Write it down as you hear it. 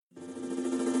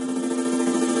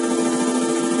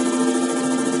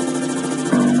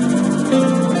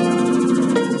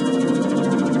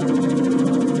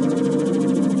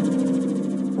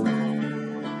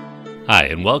Hi,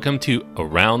 and welcome to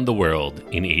Around the World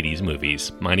in 80s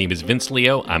Movies. My name is Vince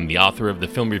Leo. I'm the author of the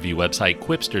film review website,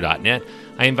 Quipster.net.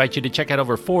 I invite you to check out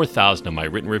over 4,000 of my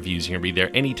written reviews. You can read there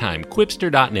anytime.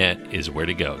 Quipster.net is where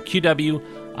to go.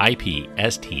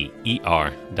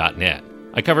 QWIPSTER.net.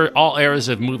 I cover all eras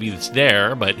of movies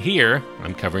there, but here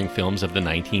I'm covering films of the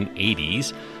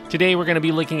 1980s. Today we're going to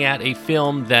be looking at a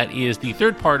film that is the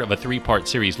third part of a three-part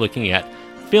series looking at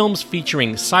films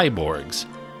featuring cyborgs.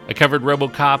 I covered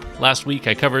RoboCop last week.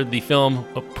 I covered the film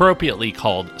appropriately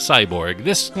called Cyborg.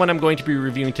 This one I'm going to be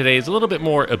reviewing today is a little bit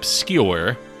more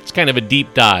obscure. It's kind of a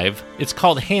deep dive. It's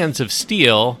called Hands of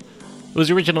Steel. It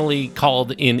was originally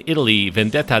called in Italy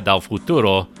Vendetta dal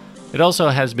Futuro. It also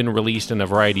has been released in a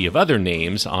variety of other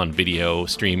names on video,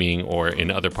 streaming, or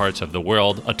in other parts of the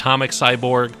world. Atomic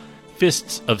Cyborg,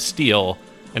 Fists of Steel,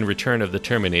 and Return of the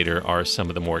Terminator are some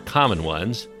of the more common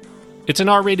ones. It's an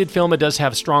R-rated film. It does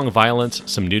have strong violence,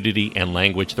 some nudity, and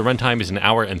language. The runtime is an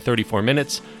hour and 34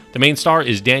 minutes. The main star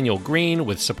is Daniel Green,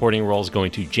 with supporting roles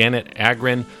going to Janet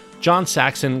Agren, John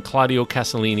Saxon, Claudio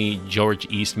Castellini, George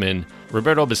Eastman,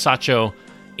 Roberto Bisaccio,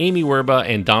 Amy Werba,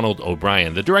 and Donald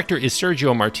O'Brien. The director is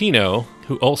Sergio Martino,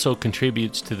 who also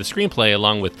contributes to the screenplay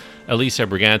along with Elisa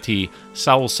Briganti,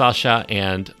 Saul Sasha,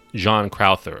 and John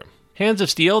Crowther. Hands of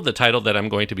Steel, the title that I'm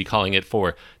going to be calling it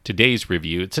for today's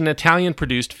review. It's an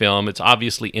Italian-produced film. It's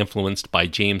obviously influenced by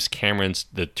James Cameron's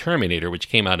The Terminator, which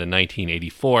came out in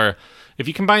 1984. If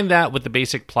you combine that with the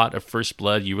basic plot of First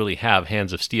Blood, you really have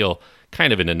Hands of Steel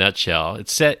kind of in a nutshell.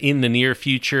 It's set in the near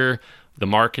future. The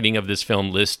marketing of this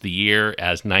film lists the year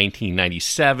as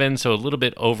 1997, so a little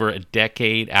bit over a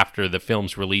decade after the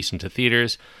film's release into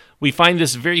theaters. We find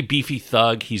this very beefy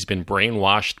thug. He's been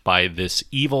brainwashed by this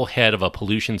evil head of a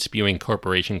pollution-spewing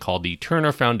corporation called the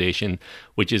Turner Foundation,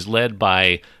 which is led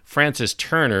by Francis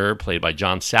Turner, played by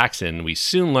John Saxon. We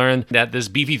soon learn that this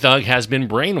beefy thug has been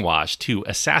brainwashed to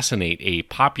assassinate a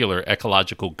popular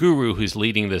ecological guru who's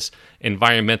leading this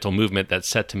environmental movement that's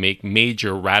set to make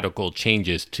major radical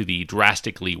changes to the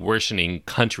drastically worsening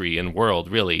country and world,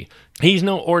 really. He's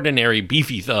no ordinary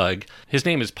beefy thug. His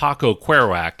name is Paco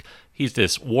Kerouac. He's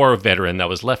this war veteran that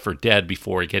was left for dead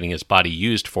before getting his body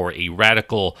used for a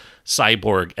radical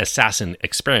cyborg assassin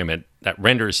experiment that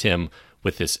renders him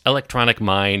with this electronic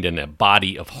mind and a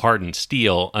body of hardened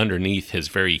steel underneath his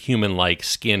very human-like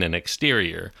skin and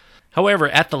exterior. However,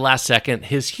 at the last second,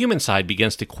 his human side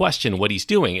begins to question what he's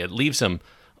doing. It leaves him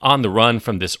on the run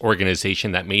from this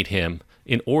organization that made him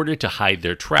in order to hide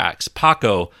their tracks.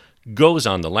 Paco goes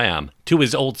on the lam to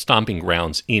his old stomping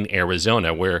grounds in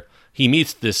Arizona, where he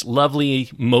meets this lovely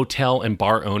motel and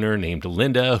bar owner named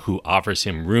Linda, who offers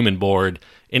him room and board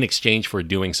in exchange for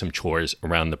doing some chores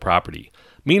around the property.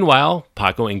 Meanwhile,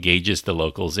 Paco engages the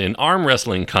locals in arm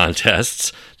wrestling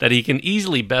contests that he can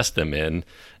easily best them in,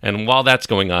 and while that's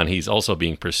going on, he's also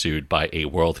being pursued by a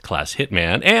world-class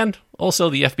hitman and also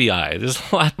the FBI. There's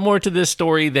a lot more to this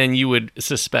story than you would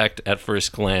suspect at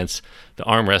first glance. The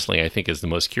arm wrestling, I think, is the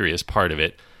most curious part of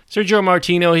it. Sergio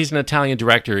Martino, he's an Italian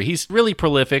director. He's really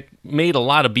prolific, made a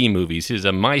lot of B-movies. He's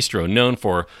a maestro known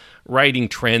for writing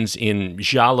trends in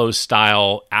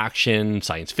giallo-style action,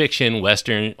 science fiction,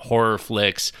 western, horror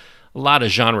flicks, a lot of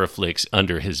genre flicks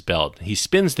under his belt. He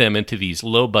spins them into these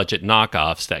low-budget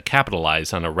knockoffs that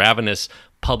capitalize on a ravenous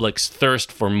public's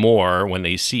thirst for more when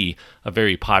they see a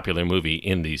very popular movie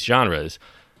in these genres.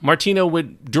 Martino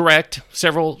would direct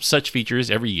several such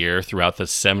features every year throughout the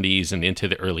 70s and into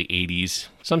the early 80s.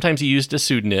 Sometimes he used a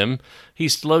pseudonym. He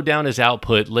slowed down his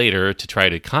output later to try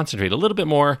to concentrate a little bit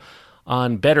more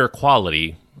on better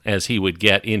quality as he would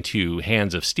get into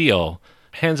Hands of Steel.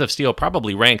 Hands of Steel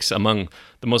probably ranks among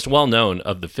the most well-known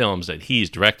of the films that he's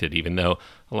directed, even though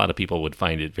a lot of people would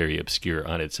find it very obscure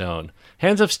on its own.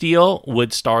 Hands of Steel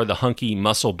would star the hunky,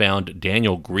 muscle-bound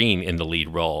Daniel Green in the lead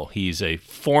role. He's a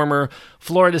former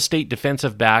Florida State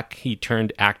defensive back. He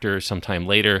turned actor sometime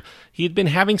later. He had been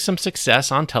having some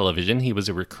success on television. He was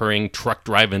a recurring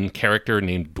truck-driving character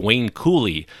named Dwayne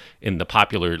Cooley in the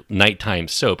popular nighttime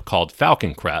soap called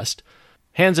Falcon Crest.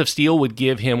 Hands of Steel would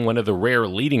give him one of the rare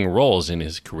leading roles in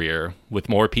his career, with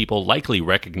more people likely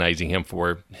recognizing him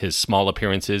for his small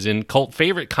appearances in cult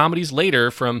favorite comedies later,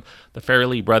 from the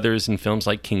Farrelly Brothers and films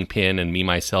like Kingpin and Me,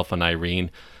 Myself, and Irene.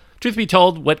 Truth be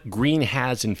told, what Green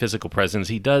has in physical presence,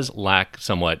 he does lack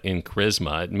somewhat in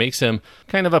charisma. It makes him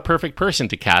kind of a perfect person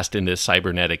to cast in this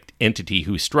cybernetic entity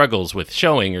who struggles with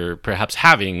showing or perhaps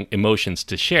having emotions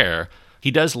to share. He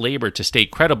does labor to stay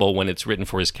credible when it's written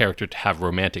for his character to have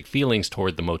romantic feelings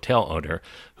toward the motel owner,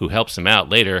 who helps him out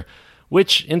later,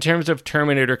 which, in terms of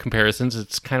Terminator comparisons,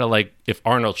 it's kind of like if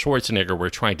Arnold Schwarzenegger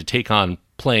were trying to take on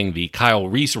playing the Kyle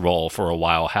Reese role for a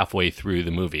while halfway through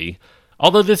the movie.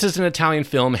 Although this is an Italian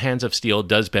film, Hands of Steel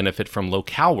does benefit from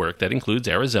locale work that includes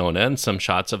Arizona and some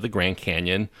shots of the Grand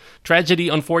Canyon. Tragedy,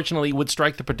 unfortunately, would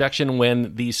strike the production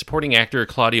when the supporting actor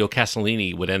Claudio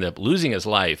Castellini would end up losing his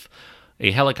life.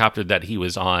 A helicopter that he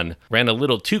was on ran a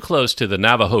little too close to the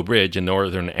Navajo Bridge in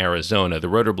northern Arizona. The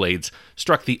rotor blades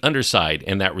struck the underside,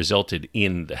 and that resulted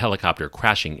in the helicopter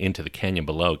crashing into the canyon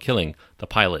below, killing the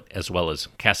pilot as well as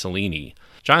Castellini.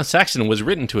 John Saxon was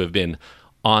written to have been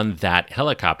on that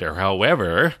helicopter.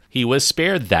 However, he was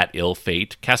spared that ill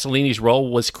fate. Castellini's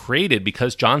role was created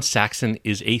because John Saxon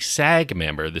is a SAG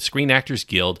member, the Screen Actors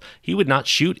Guild. He would not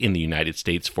shoot in the United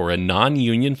States for a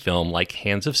non-union film like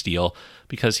Hands of Steel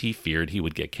because he feared he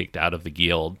would get kicked out of the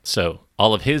guild. So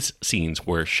all of his scenes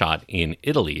were shot in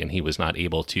Italy, and he was not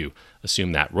able to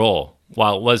assume that role.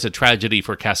 While it was a tragedy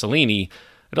for Castellini,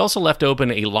 it also left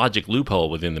open a logic loophole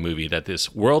within the movie that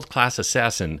this world-class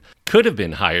assassin could have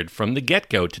been hired from the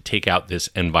get-go to take out this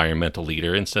environmental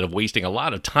leader instead of wasting a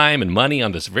lot of time and money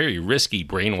on this very risky,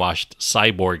 brainwashed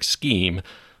cyborg scheme.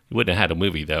 You wouldn't have had a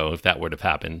movie, though, if that would have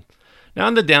happened. Now,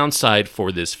 on the downside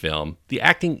for this film, the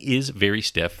acting is very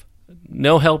stiff.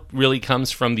 No help really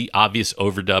comes from the obvious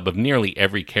overdub of nearly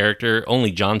every character.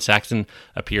 Only John Saxon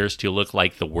appears to look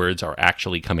like the words are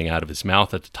actually coming out of his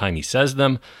mouth at the time he says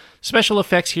them. Special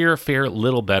effects here fare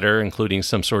little better, including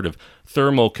some sort of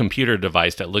thermal computer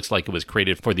device that looks like it was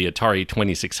created for the Atari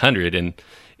 2600. And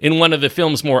in one of the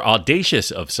film's more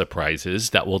audacious of surprises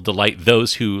that will delight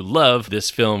those who love this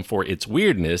film for its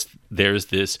weirdness, there's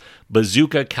this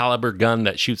bazooka caliber gun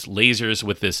that shoots lasers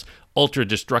with this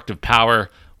ultra-destructive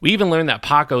power. We even learned that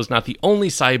Paco's not the only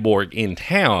cyborg in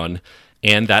town,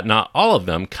 and that not all of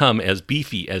them come as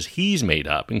beefy as he's made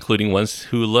up, including ones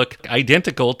who look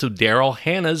identical to Daryl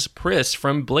Hannah's Pris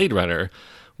from Blade Runner,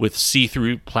 with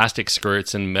see-through plastic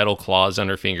skirts and metal claws on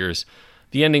her fingers.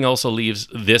 The ending also leaves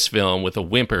this film with a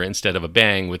whimper instead of a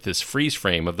bang, with this freeze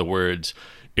frame of the words,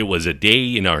 "It was a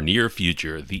day in our near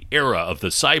future. The era of the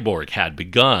cyborg had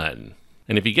begun."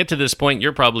 And if you get to this point,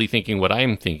 you're probably thinking what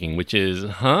I'm thinking, which is,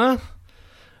 huh?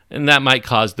 And that might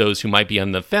cause those who might be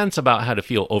on the fence about how to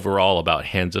feel overall about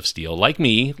Hands of Steel, like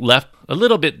me, left a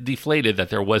little bit deflated that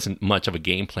there wasn't much of a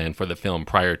game plan for the film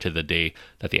prior to the day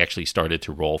that they actually started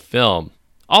to roll film.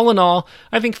 All in all,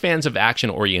 I think fans of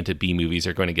action-oriented B-movies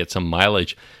are going to get some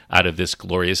mileage out of this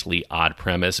gloriously odd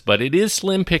premise, but it is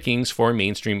slim pickings for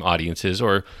mainstream audiences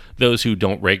or those who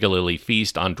don't regularly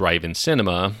feast on drive-in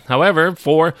cinema. However,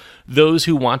 for those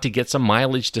who want to get some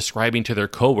mileage describing to their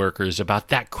coworkers about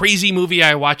that crazy movie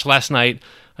I watched last night,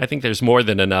 I think there's more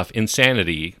than enough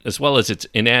insanity, as well as its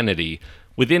inanity,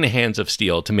 within Hands of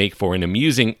Steel to make for an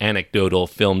amusing anecdotal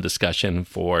film discussion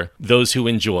for those who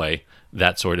enjoy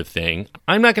that sort of thing.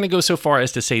 I'm not going to go so far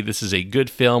as to say this is a good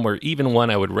film or even one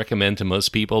I would recommend to most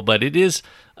people, but it is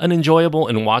an enjoyable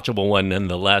and watchable one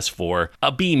nonetheless for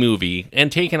a B movie. And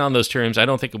taken on those terms, I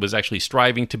don't think it was actually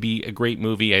striving to be a great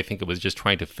movie. I think it was just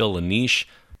trying to fill a niche.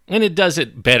 And it does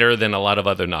it better than a lot of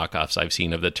other knockoffs I've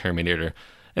seen of the Terminator.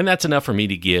 And that's enough for me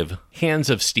to give Hands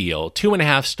of Steel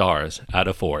 2.5 stars out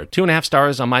of 4. 2.5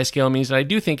 stars on my scale means that I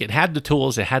do think it had the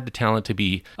tools, it had the talent to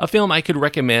be a film I could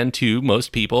recommend to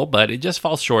most people, but it just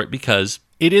falls short because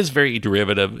it is very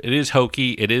derivative, it is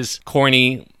hokey, it is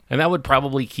corny, and that would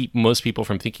probably keep most people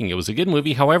from thinking it was a good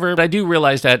movie. However, I do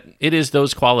realize that it is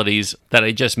those qualities that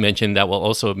I just mentioned that will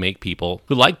also make people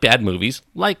who like bad movies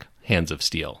like Hands of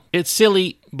Steel. It's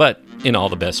silly, but in all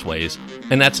the best ways.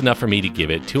 And that's enough for me to give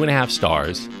it 2.5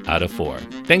 stars out of 4.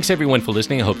 Thanks everyone for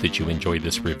listening. I hope that you enjoyed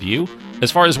this review.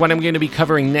 As far as what I'm going to be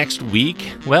covering next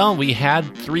week, well, we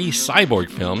had 3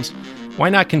 cyborg films. Why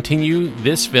not continue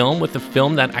this film with the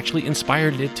film that actually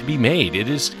inspired it to be made? It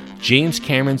is James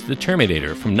Cameron's The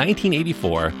Terminator from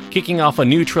 1984, kicking off a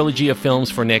new trilogy of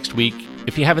films for next week.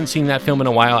 If you haven't seen that film in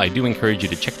a while, I do encourage you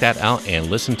to check that out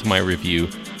and listen to my review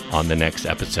on the next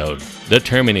episode. The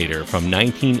Terminator from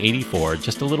 1984.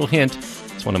 Just a little hint,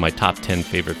 it's one of my top 10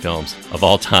 favorite films of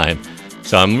all time.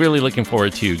 So I'm really looking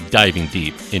forward to diving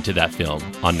deep into that film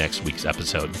on next week's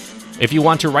episode. If you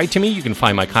want to write to me, you can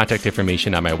find my contact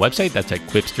information on my website. That's at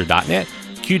quipster.net,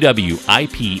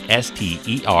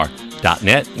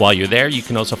 QWIPSTER.net. While you're there, you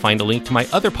can also find a link to my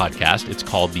other podcast. It's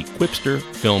called the Quipster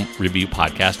Film Review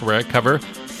Podcast, where I cover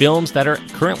films that are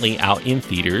currently out in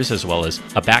theaters, as well as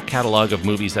a back catalog of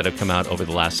movies that have come out over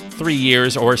the last 3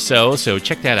 years or so. So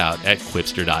check that out at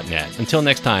quipster.net. Until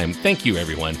next time, thank you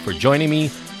everyone for joining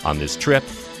me on this trip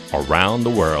around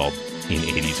the world in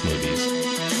 80s movies.